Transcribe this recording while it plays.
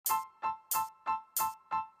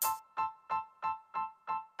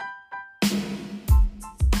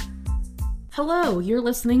Hello, you're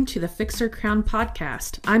listening to the Fixer Crown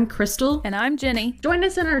podcast. I'm Crystal. And I'm Jenny. Join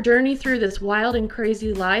us in our journey through this wild and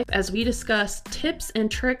crazy life as we discuss tips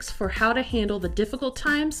and tricks for how to handle the difficult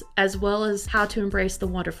times as well as how to embrace the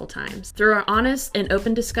wonderful times. Through our honest and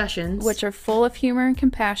open discussions, which are full of humor and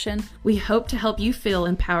compassion, we hope to help you feel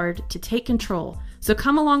empowered to take control. So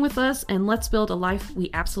come along with us and let's build a life we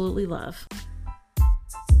absolutely love.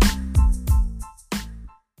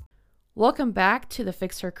 Welcome back to the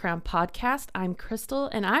Fix Her Crown podcast. I'm Crystal,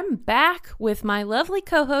 and I'm back with my lovely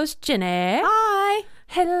co-host, Jenny. Hi.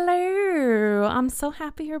 Hello. I'm so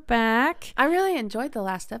happy you're back. I really enjoyed the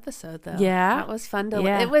last episode, though. Yeah. That was fun to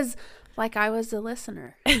Yeah. It was like I was a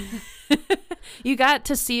listener. You got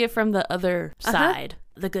to see it from the other side,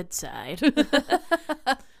 the good side,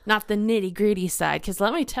 not the nitty-gritty side, because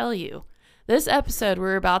let me tell you, this episode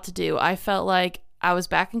we're about to do, I felt like I was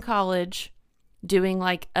back in college doing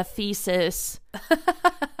like a thesis.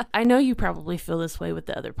 I know you probably feel this way with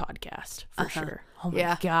the other podcast for sure. Oh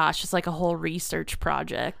my gosh, it's like a whole research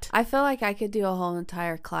project. I feel like I could do a whole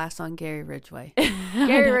entire class on Gary Ridgway.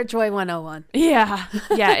 Gary Ridgway 101. Yeah.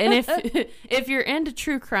 And if you're into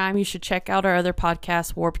true crime, you should check out our other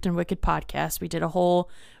podcast, Warped and Wicked podcast. We did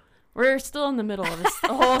we're still in the middle of a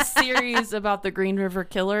whole series about the Green River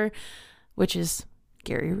Killer, which is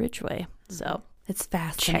Gary Ridgway. So it's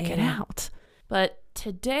fascinating. Check it out. But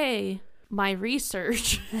today, my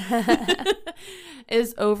research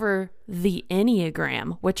is over the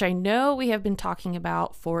Enneagram, which I know we have been talking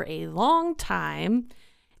about for a long time.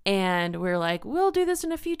 And we're like, we'll do this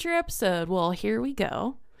in a future episode. Well, here we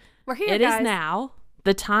go. We're here, guys. It is now.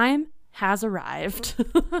 The time has arrived.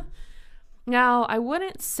 Now, I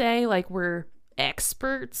wouldn't say like we're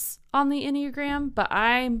experts on the Enneagram, but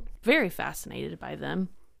I'm very fascinated by them.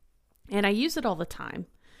 And I use it all the time.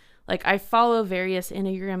 Like, I follow various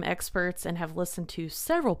Enneagram experts and have listened to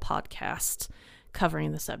several podcasts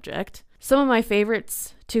covering the subject. Some of my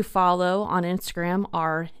favorites to follow on Instagram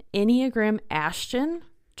are Enneagram Ashton,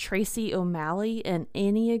 Tracy O'Malley, and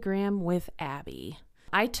Enneagram with Abby.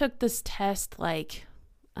 I took this test I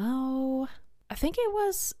think it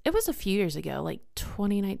was a few years ago, like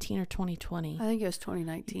 2019 or 2020. I think it was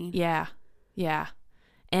 2019. Yeah.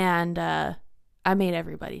 And I made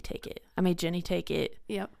everybody take it. I made Jenny take it.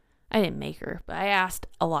 Yep. I didn't make her, but I asked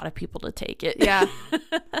a lot of people to take it. Yeah.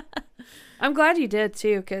 I'm glad you did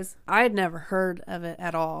too, because I had never heard of it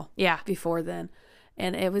at all before then.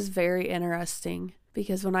 And it was very interesting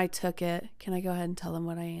because when I took it, can I go ahead and tell them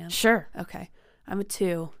what I am? Sure. Okay. I'm a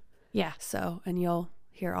 2. Yeah. So, and you'll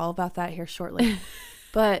hear all about that here shortly.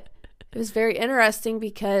 But it was very interesting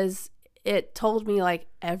because it told me like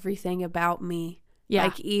everything about me. Yeah.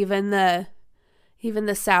 Like even the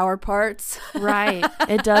sour parts. Right.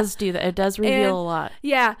 It does do that. It does reveal a lot.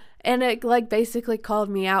 Yeah. And it like basically called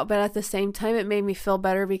me out, but at the same time, it made me feel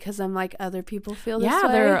better because I'm like, other people feel this way.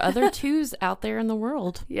 Yeah, there are other 2s out there in the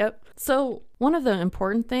world. Yep. So one of the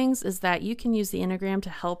important things is that you can use the Enneagram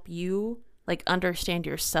to help you like understand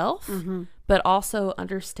yourself, but also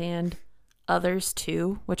understand others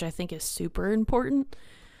too, which I think is super important.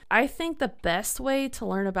 I think the best way to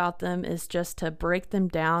learn about them is just to break them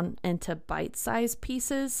down into bite-sized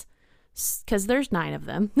pieces, because there's 9 of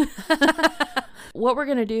them. What we're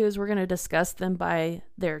going to do is we're going to discuss them by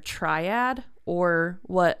their triad, or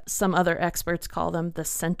what some other experts call them, the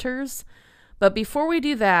centers. But before we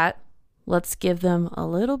do that, let's give them a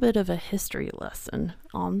little bit of a history lesson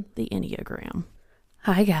on the Enneagram.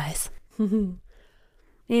 Hi, guys. I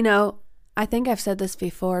think I've said this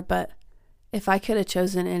before, but if I could have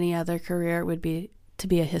chosen any other career, it would be to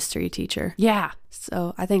be a history teacher. Yeah.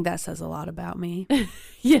 So I think that says a lot about me.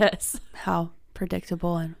 Yes. How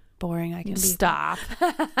predictable and boring I can be. Stop.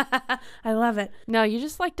 I love it. No, you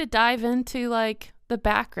just like to dive into like the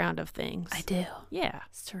background of things. I do. Yeah.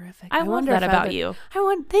 It's terrific. I love that about you.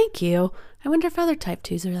 Thank you. I wonder if other type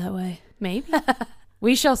 2s are that way. Maybe.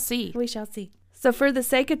 We shall see. We shall see. So for the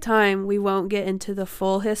sake of time, we won't get into the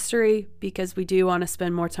full history because we do want to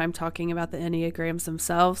spend more time talking about the Enneagrams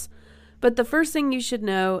themselves. But the first thing you should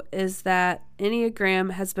know is that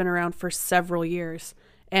Enneagram has been around for several years.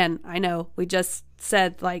 And I know we just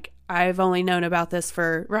said, like, I've only known about this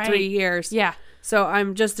for 3 years. Yeah. So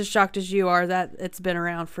I'm just as shocked as you are that it's been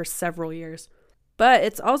around for several years. But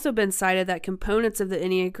it's also been cited that components of the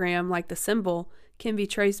Enneagram, like the symbol, can be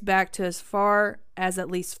traced back to as far as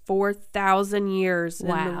at least 4,000 years.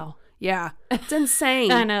 Wow. Yeah. It's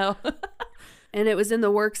insane. I know. And it was in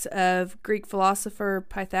the works of Greek philosopher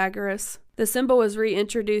Pythagoras. The symbol was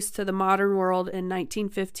reintroduced to the modern world in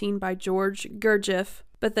 1915 by George Gurdjieff,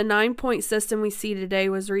 but the 9-point system we see today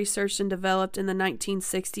was researched and developed in the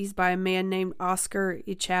 1960s by a man named Oscar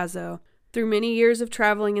Ichazo. Through many years of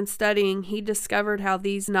traveling and studying, he discovered how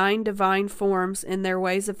these 9 divine forms and their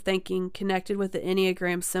ways of thinking connected with the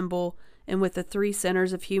Enneagram symbol and with the 3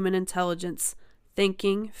 centers of human intelligence: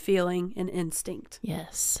 thinking, feeling, and instinct.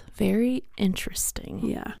 Yes, very interesting.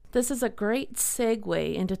 Yeah. This is a great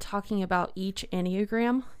segue into talking about each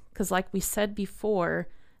Enneagram, because like we said before,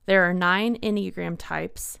 there are 9 Enneagram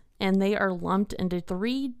types, and they are lumped into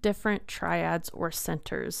 3 different triads or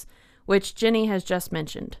centers, which Jenny has just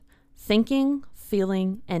mentioned: thinking,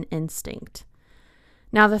 feeling, and instinct.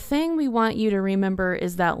 Now, the thing we want you to remember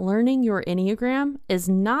is that learning your Enneagram is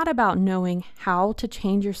not about knowing how to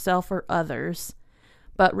change yourself or others,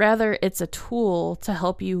 but rather it's a tool to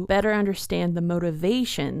help you better understand the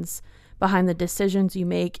motivations behind the decisions you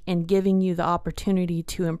make and giving you the opportunity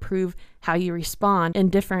to improve how you respond in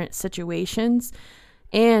different situations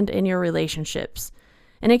and in your relationships.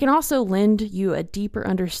 And it can also lend you a deeper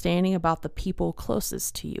understanding about the people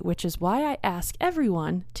closest to you, which is why I ask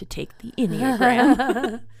everyone to take the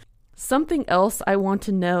Enneagram. Something else I want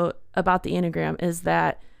to note about the Enneagram is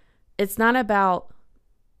that it's not about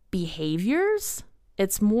behaviors.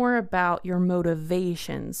 It's more about your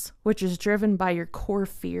motivations, which is driven by your core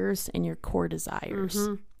fears and your core desires.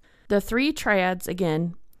 The 3 triads,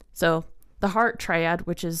 again, so the heart triad,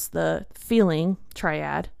 which is the feeling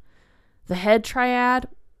triad, the head triad,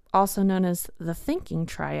 also known as the thinking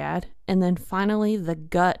triad, and then finally the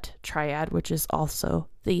gut triad, which is also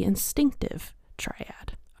the instinctive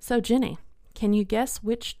triad. So Jenny, can you guess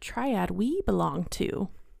which triad we belong to?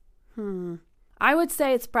 I would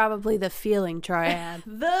say it's probably the feeling triad.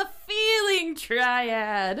 The feeling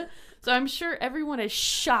triad. So I'm sure everyone is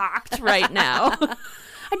shocked right now.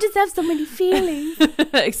 I just have so many feelings.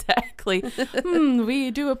 Exactly.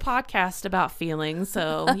 We do a podcast about feelings,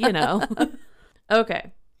 so,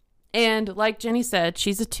 Okay. And like Jenny said,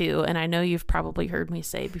 she's a 2, and I know you've probably heard me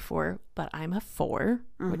say before, but I'm a 4,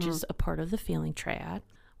 which is a part of the feeling triad,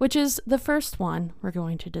 which is the first one we're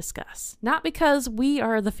going to discuss. Not because we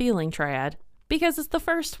are the feeling triad, because it's the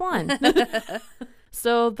first one.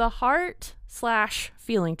 So the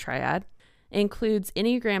heart/feeling triad includes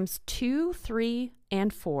Enneagrams 2, 3,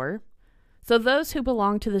 and 4. So those who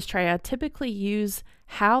belong to this triad typically use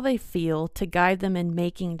how they feel to guide them in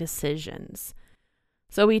making decisions.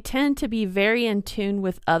 So we tend to be very in tune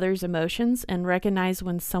with others' emotions and recognize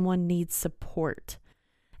when someone needs support.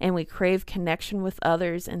 And we crave connection with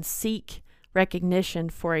others and seek recognition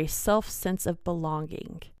for a sense of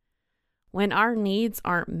belonging. When our needs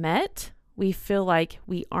aren't met, we feel like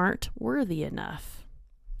we aren't worthy enough.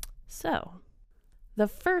 So the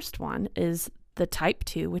first one is the type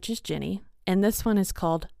 2, which is Jenny, and this one is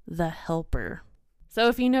called the helper. So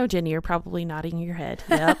if you know Jenny, you're probably nodding your head.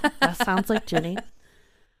 Yep, that sounds like Jenny.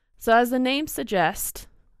 So as the name suggests,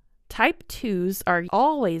 type 2s are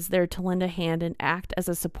always there to lend a hand and act as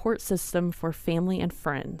a support system for family and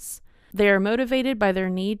friends. They are motivated by their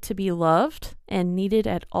need to be loved and needed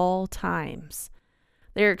at all times.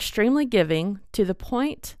 They are extremely giving to the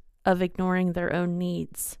point of ignoring their own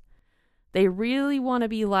needs. They really want to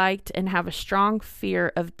be liked and have a strong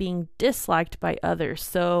fear of being disliked by others,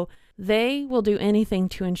 so they will do anything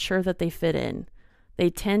to ensure that they fit in. They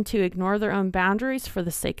tend to ignore their own boundaries for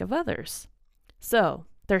the sake of others. So,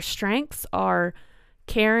 their strengths are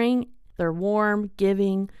caring, they're warm,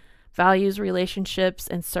 giving, values relationships,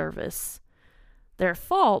 and service. Their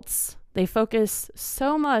faults, they focus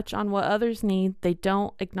so much on what others need, they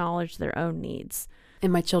don't acknowledge their own needs.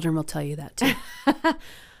 And my children will tell you that too.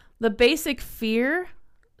 The basic fear,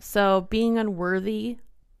 so being unworthy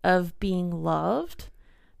of being loved,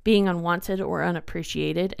 being unwanted or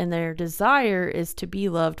unappreciated, and their desire is to be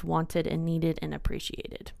loved, wanted, and needed and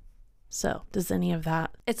appreciated. So, does any of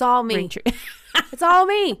that? It's all me. It's all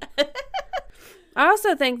me. I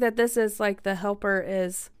also think that this is like the helper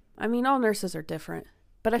is, all nurses are different,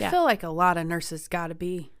 but I feel like a lot of nurses got to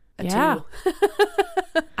be a 2.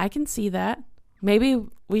 I can see that. Maybe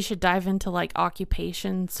we should dive into like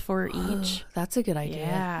occupations for each. That's a good idea.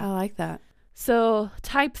 Yeah. I like that. So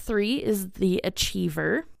type 3 is the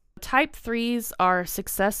achiever. Type 3s are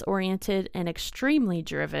success-oriented and extremely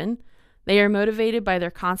driven. They are motivated by their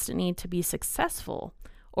constant need to be successful,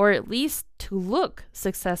 or at least to look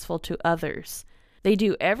successful to others. They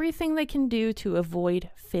do everything they can do to avoid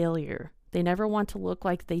failure. They never want to look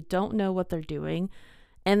like they don't know what they're doing,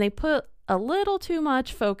 and they put a little too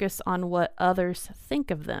much focus on what others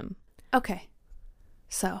think of them. Okay.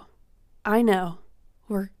 So, I know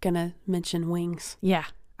we're going to mention wings. Yeah.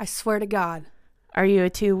 I swear to God. Are you a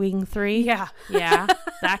 2-wing 3? Yeah. Yeah.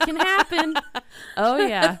 That can happen. Oh,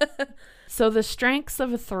 yeah. So the strengths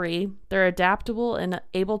of a 3, they're adaptable and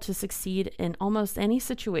able to succeed in almost any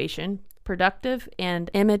situation, productive, and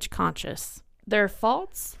image conscious. Their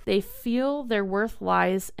faults, they feel their worth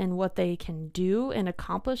lies in what they can do and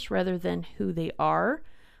accomplish rather than who they are.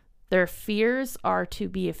 Their fears are to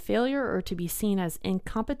be a failure or to be seen as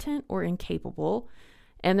incompetent or incapable.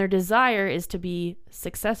 And their desire is to be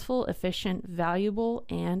successful, efficient, valuable,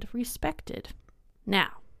 and respected.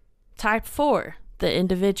 Now, type 4, the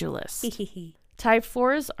individualist. Type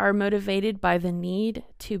 4s are motivated by the need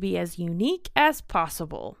to be as unique as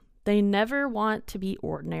possible. They never want to be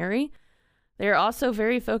ordinary. They are also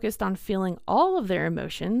very focused on feeling all of their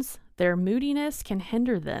emotions. Their moodiness can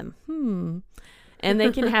hinder them. And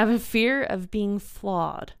they can have a fear of being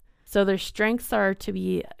flawed. So their strengths are to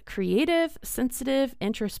be creative, sensitive,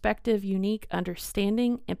 introspective, unique,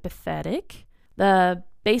 understanding, empathetic. The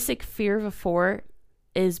basic fear of a 4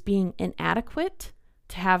 is being inadequate,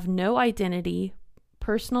 to have no identity,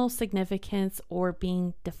 personal significance, or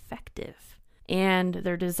being defective. And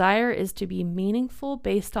their desire is to be meaningful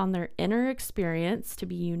based on their inner experience, to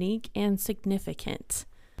be unique and significant.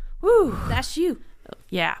 Woo, that's you.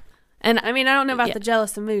 Yeah. And I mean, I don't know about the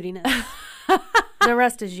jealous and moodiness. The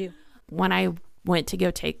rest is you. When I went to go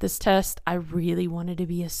take this test, I really wanted to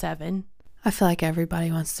be a 7. I feel like everybody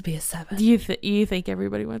wants to be a 7. Do you think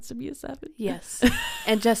everybody wants to be a 7? Yes.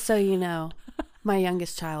 And just so you know, my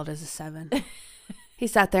youngest child is a 7. He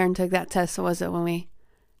sat there and took that test. Was it when we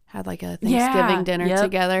had like a Thanksgiving dinner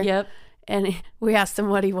together? Yep. And we asked him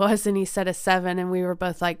what he was, and he said a 7, and we were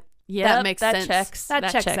both like, that makes sense.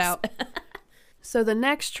 That checks out. So the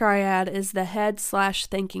next triad is the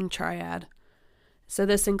head/thinking triad. So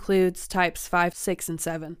this includes types 5, 6, and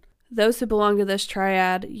 7. Those who belong to this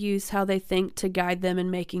triad use how they think to guide them in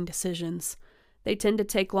making decisions. They tend to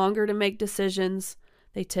take longer to make decisions.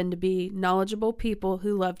 They tend to be knowledgeable people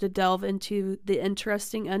who love to delve into the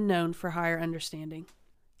interesting unknown for higher understanding.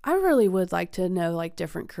 I really would like to know like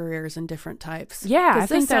different careers and different types. Yeah, I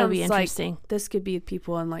think that would be interesting. Like, this could be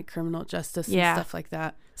people in like criminal justice and stuff like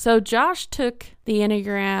that. So Josh took the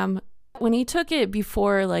Enneagram. When he took it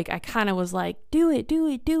before, like I kind of was like, do it.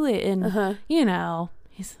 And, you know,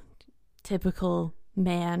 he's a typical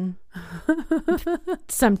man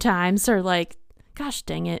sometimes, or like, gosh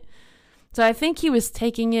dang it. So I think he was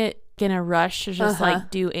taking it in a rush to just like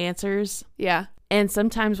do answers. Yeah. And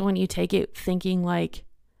sometimes when you take it thinking like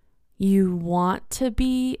you want to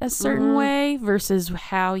be a certain way versus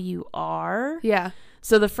how you are. Yeah.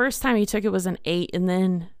 So the first time he took it was an 8, and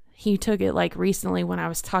then he took it like recently when I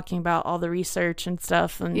was talking about all the research and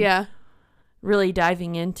stuff and really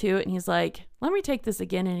diving into it. And he's like, let me take this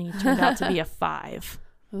again. And he turned out to be a 5.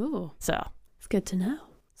 Ooh. So it's good to know.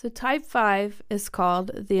 So type 5 is called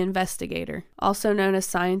the investigator. Also known as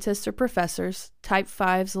scientists or professors, type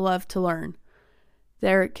 5s love to learn.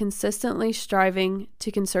 They're consistently striving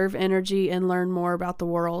to conserve energy and learn more about the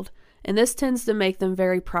world. And this tends to make them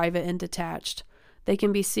very private and detached. They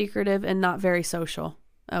can be secretive and not very social.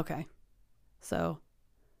 Okay. So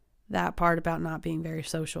that part about not being very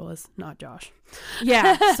social is not Josh.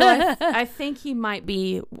 Yeah. So I think he might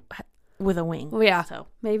be with a wing. Well, yeah. So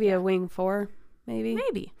maybe a wing 4, maybe.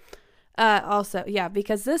 Maybe. Also, yeah,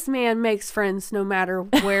 because this man makes friends no matter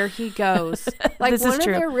where he goes. Like This one is of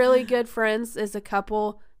true. their really good friends is a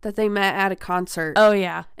couple that they met at a concert. Oh,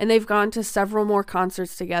 yeah. And they've gone to several more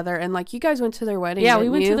concerts together. And like you guys went to their wedding. Yeah, we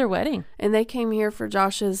went you? to their wedding. And they came here for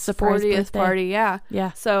Josh's Surprise 40th birthday. party. Yeah.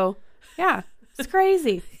 Yeah. So, yeah, it's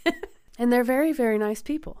crazy. And they're very, very nice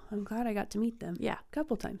people. I'm glad I got to meet them. Yeah. A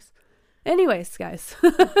couple times. Anyways, guys.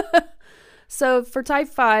 So for type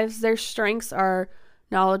 5s, their strengths are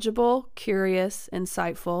knowledgeable, curious,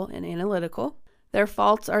 insightful, and analytical. Their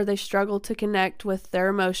faults are they struggle to connect with their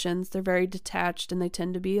emotions. They're very detached and they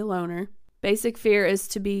tend to be a loner. Basic fear is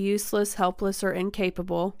to be useless, helpless, or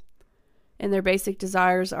incapable. And their basic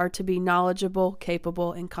desires are to be knowledgeable,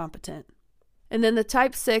 capable, and competent. And then the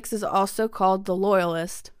type 6 is also called the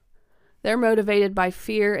loyalist. They're motivated by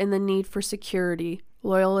fear and the need for security.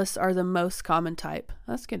 Loyalists are the most common type.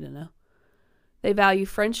 That's good to know. They value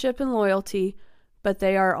friendship and loyalty, but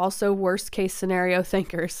they are also worst case scenario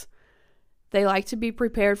thinkers. They like to be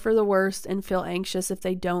prepared for the worst and feel anxious if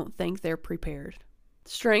they don't think they're prepared.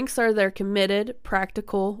 Strengths are they're committed,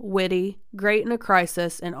 practical, witty, great in a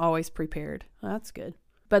crisis, and always prepared. Well, that's good.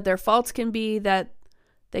 But their faults can be that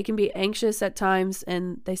they can be anxious at times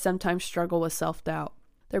and they sometimes struggle with self-doubt.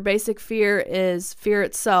 Their basic fear is fear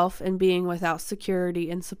itself and being without security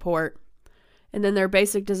and support. And then their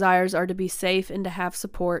basic desires are to be safe and to have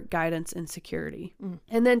support, guidance, and security.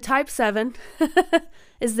 And then type 7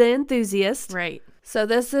 is the enthusiast. Right. So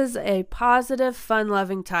this is a positive,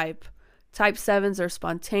 fun-loving type. Type 7s are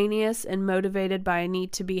spontaneous and motivated by a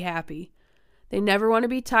need to be happy. They never want to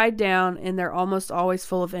be tied down, and they're almost always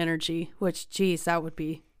full of energy, which, geez, that would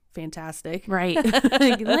be fantastic. Right.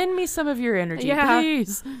 Lend me some of your energy,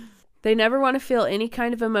 please. They never want to feel any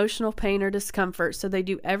kind of emotional pain or discomfort, so they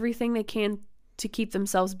do everything they can to keep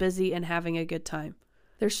themselves busy and having a good time.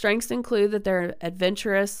 Their strengths include that they're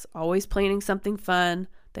adventurous, always planning something fun.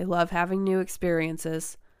 They love having new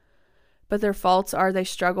experiences. But their faults are they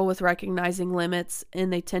struggle with recognizing limits,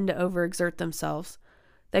 and they tend to overexert themselves.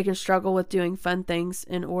 They can struggle with doing fun things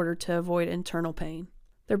in order to avoid internal pain.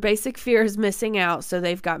 Their basic fear is missing out, so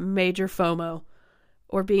they've got major FOMO,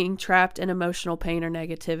 or being trapped in emotional pain or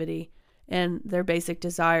negativity. And their basic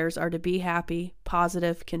desires are to be happy,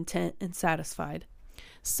 positive, content, and satisfied.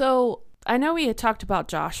 So I know we had talked about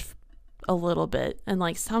Josh a little bit, and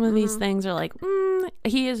like some of these things are like,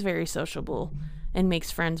 he is very sociable and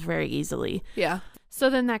makes friends very easily. Yeah. So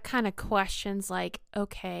then that kind of questions like,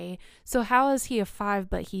 okay, so how is he a 5,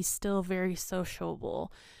 but he's still very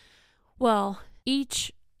sociable? Well,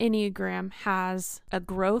 each Enneagram has a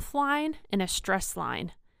growth line and a stress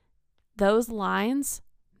line. Those lines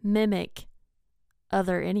mimic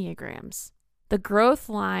other Enneagrams. The growth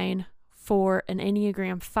line for an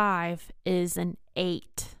Enneagram 5 is an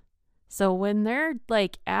 8. So when they're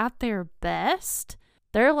like at their best,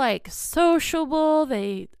 they're like sociable,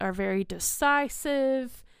 they are very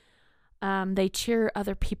decisive, they cheer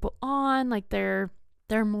other people on, like they're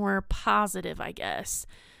more positive, I guess.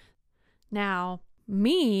 Now,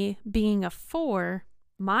 me being a 4,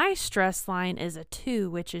 my stress line is a 2,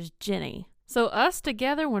 which is Jenny. So us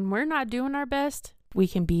together, when we're not doing our best, we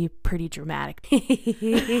can be pretty dramatic.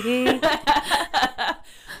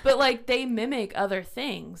 But like they mimic other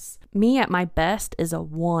things. Me at my best is a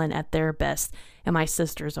 1 at their best, and my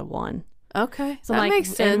sister's a 1. Okay. So that like, makes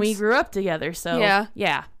sense. and we grew up together, so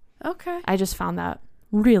yeah. Okay. I just found that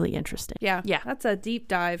really interesting. Yeah. That's a deep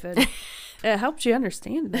dive, and it helps you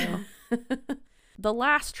understand though. The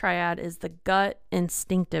last triad is the gut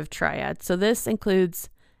instinctive triad. So this includes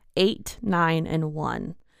 8, 9, and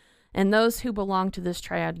 1. And those who belong to this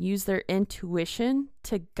triad use their intuition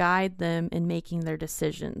to guide them in making their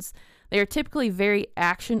decisions. They are typically very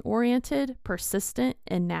action-oriented, persistent,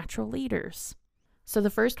 and natural leaders. So the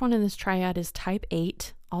first one in this triad is type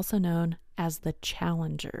 8, also known as the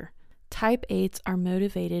challenger. Type 8s are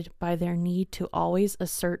motivated by their need to always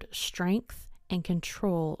assert strength and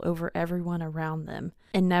control over everyone around them,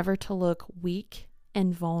 and never to look weak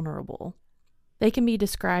and vulnerable. They can be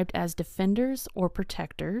described as defenders or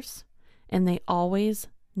protectors, and they always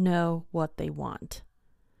know what they want.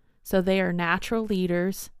 So they are natural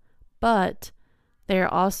leaders, but they are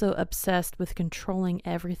also obsessed with controlling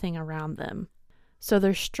everything around them. So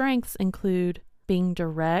their strengths include being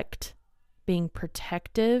direct, being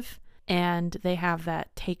protective, and they have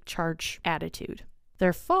that take charge attitude.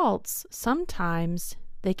 Their faults, sometimes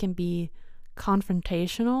they can be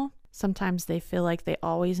confrontational. Sometimes they feel like they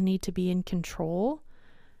always need to be in control.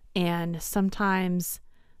 And sometimes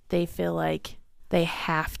they feel like they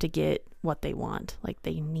have to get what they want, like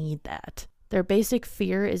they need that. Their basic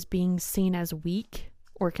fear is being seen as weak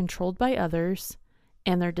or controlled by others,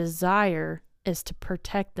 and their desire is to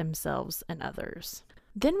protect themselves and others.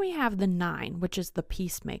 Then we have the 9, which is the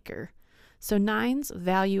peacemaker. So 9s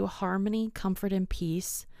value harmony, comfort, and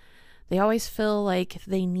peace. They always feel like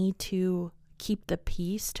they need to keep the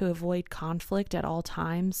peace to avoid conflict at all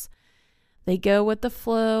times. They go with the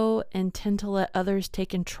flow and tend to let others take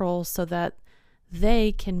control so that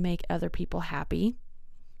they can make other people happy.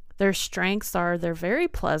 Their strengths are they're very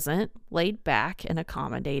pleasant, laid back, and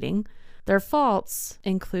accommodating. Their faults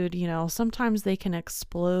include, sometimes they can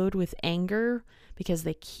explode with anger because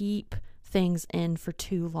they keep things in for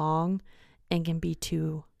too long and can be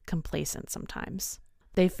too complacent sometimes.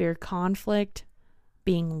 They fear conflict,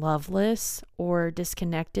 being loveless or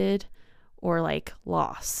disconnected or like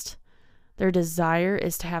lost. Their desire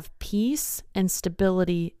is to have peace and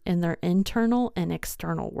stability in their internal and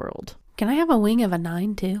external world. Can I have a wing of a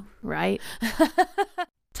 9 too? Right?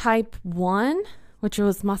 Type 1, which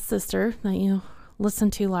was my sister that you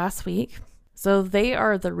listened to last week. So they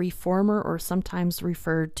are the reformer, or sometimes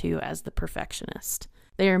referred to as the perfectionist.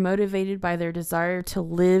 They are motivated by their desire to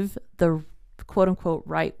live the quote-unquote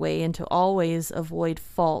right way and to always avoid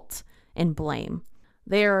fault and blame.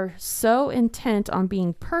 They are so intent on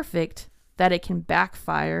being perfect that it can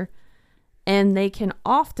backfire, and they can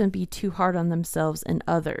often be too hard on themselves and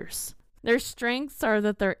others. Their strengths are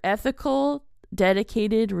that they're ethical,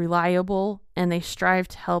 dedicated, reliable, and they strive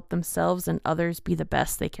to help themselves and others be the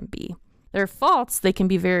best they can be. Their faults, they can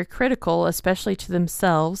be very critical, especially to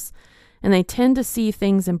themselves, and they tend to see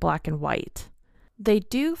things in black and white. They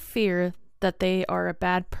do fear that they are a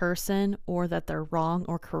bad person or that they're wrong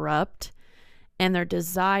or corrupt. And their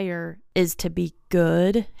desire is to be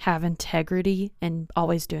good, have integrity, and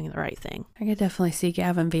always doing the right thing. I could definitely see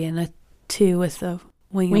Gavin being a 2 with the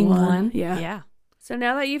wing Wing one. one. Yeah. Yeah. So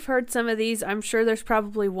now that you've heard some of these, I'm sure there's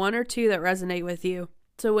probably 1 or 2 that resonate with you.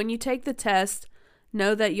 So when you take the test,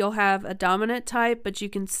 know that you'll have a dominant type, but you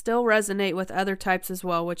can still resonate with other types as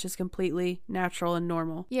well, which is completely natural and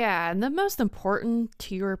normal. Yeah, and the most important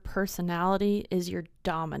to your personality is your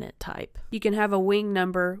dominant type. You can have a wing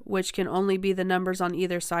number, which can only be the numbers on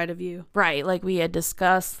either side of you. Right, like we had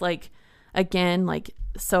discussed, like, again, like,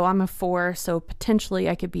 so I'm a 4, so potentially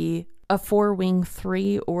I could be a 4 wing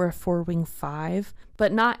 3 or a 4 wing 5,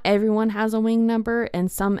 but not everyone has a wing number, and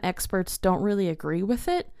some experts don't really agree with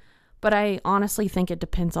it. But I honestly think it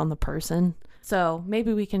depends on the person. So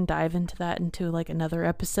maybe we can dive into that into like another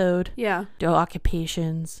episode. Yeah. Do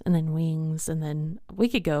occupations and then wings. And then we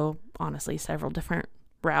could go, honestly, several different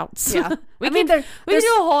routes. Yeah. we could do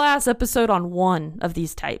a whole ass episode on one of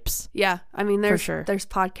these types. Yeah. I mean, there's sure. there's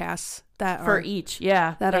podcasts that For are each.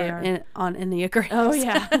 Yeah. that are on Enneagrams. Oh,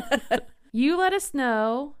 yeah. You let us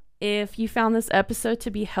know if you found this episode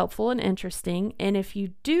to be helpful and interesting, and if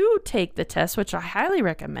you do take the test, which I highly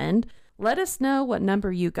recommend, let us know what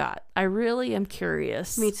number you got. I really am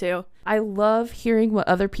curious. Me too. I love hearing what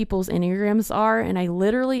other people's Enneagrams are, and I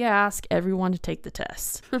literally ask everyone to take the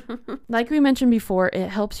test. Like we mentioned before, it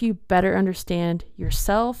helps you better understand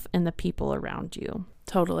yourself and the people around you.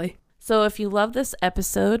 Totally. So if you love this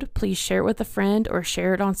episode, please share it with a friend or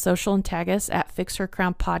share it on social and tag us at Fix Her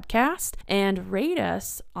Crown Podcast, and rate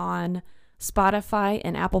us on Spotify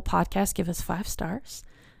and Apple Podcasts. Give us 5 stars.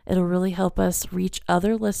 It'll really help us reach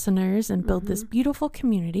other listeners and build this beautiful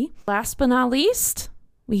community. Last but not least,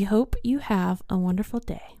 we hope you have a wonderful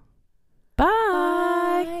day. Bye.